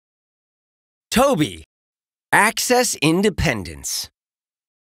Tobii, access independence.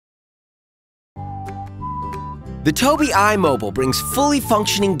 The Tobii EyeMobile brings fully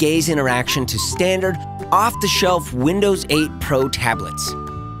functioning gaze interaction to standard, off-the-shelf Windows 8 Pro tablets.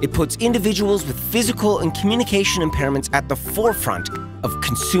 It puts individuals with physical and communication impairments at the forefront of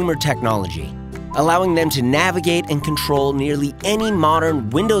consumer technology, allowing them to navigate and control nearly any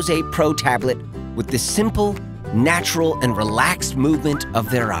modern Windows 8 Pro tablet with the simple, natural, and relaxed movement of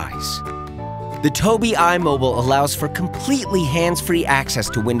their eyes. The Tobii EyeMobile allows for completely hands-free access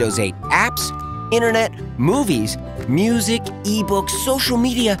to Windows 8 apps, internet, movies, music, ebooks, social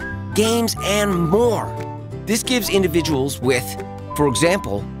media, games, and more. This gives individuals with, for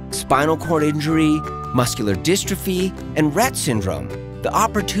example, spinal cord injury, muscular dystrophy, and Rett syndrome the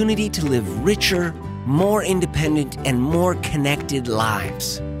opportunity to live richer, more independent, and more connected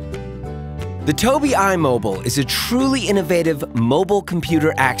lives. The Tobii EyeMobile is a truly innovative mobile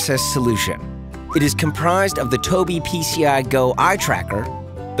computer access solution. It is comprised of the Tobii PCI Go eye tracker,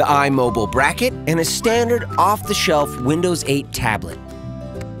 the EyeMobile bracket, and a standard off-the-shelf Windows 8 tablet.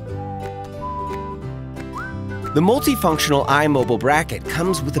 The multifunctional EyeMobile bracket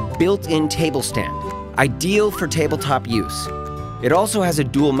comes with a built-in table stand, ideal for tabletop use. It also has a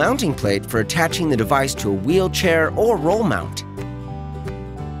dual mounting plate for attaching the device to a wheelchair or roll mount.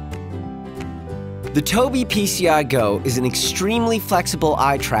 The Tobii PCI Go is an extremely flexible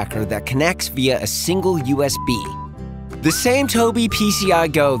eye tracker that connects via a single USB. The same Tobii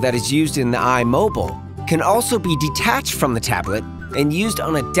PCI Go that is used in the EyeMobile can also be detached from the tablet and used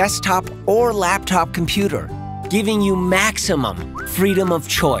on a desktop or laptop computer, giving you maximum freedom of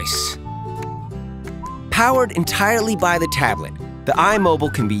choice. Powered entirely by the tablet, the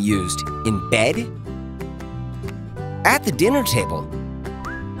EyeMobile can be used in bed, at the dinner table,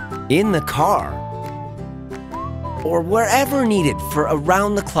 in the car, or wherever needed for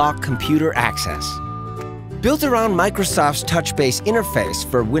around-the-clock computer access. Built around Microsoft's touch-based interface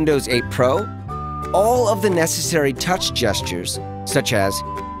for Windows 8 Pro, all of the necessary touch gestures, such as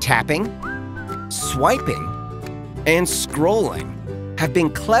tapping, swiping, and scrolling, have been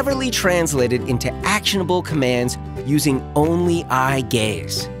cleverly translated into actionable commands using only eye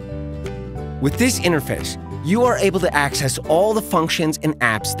gaze. With this interface, you are able to access all the functions and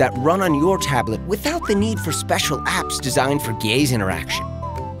apps that run on your tablet without the need for special apps designed for gaze interaction.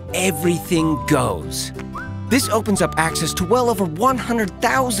 Everything goes. This opens up access to well over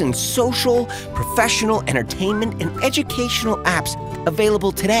 100,000 social, professional, entertainment, and educational apps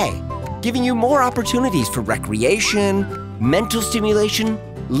available today, giving you more opportunities for recreation, mental stimulation,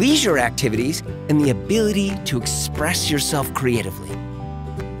 leisure activities, and the ability to express yourself creatively.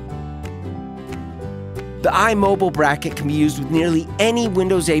 The EyeMobile bracket can be used with nearly any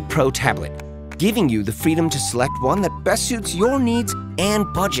Windows 8 Pro tablet, giving you the freedom to select one that best suits your needs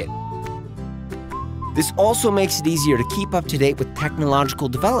and budget. This also makes it easier to keep up to date with technological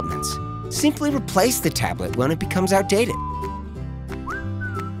developments. Simply replace the tablet when it becomes outdated.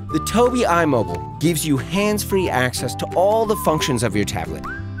 The Tobii EyeMobile gives you hands-free access to all the functions of your tablet,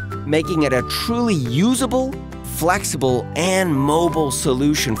 making it a truly usable, flexible, and mobile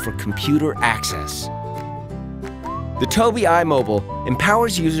solution for computer access. The Tobii EyeMobile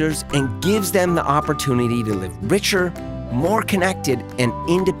empowers users and gives them the opportunity to live richer, more connected, and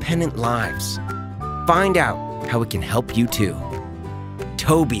independent lives. Find out how it can help you too.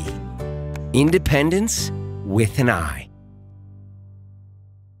 Tobii, independence with an eye.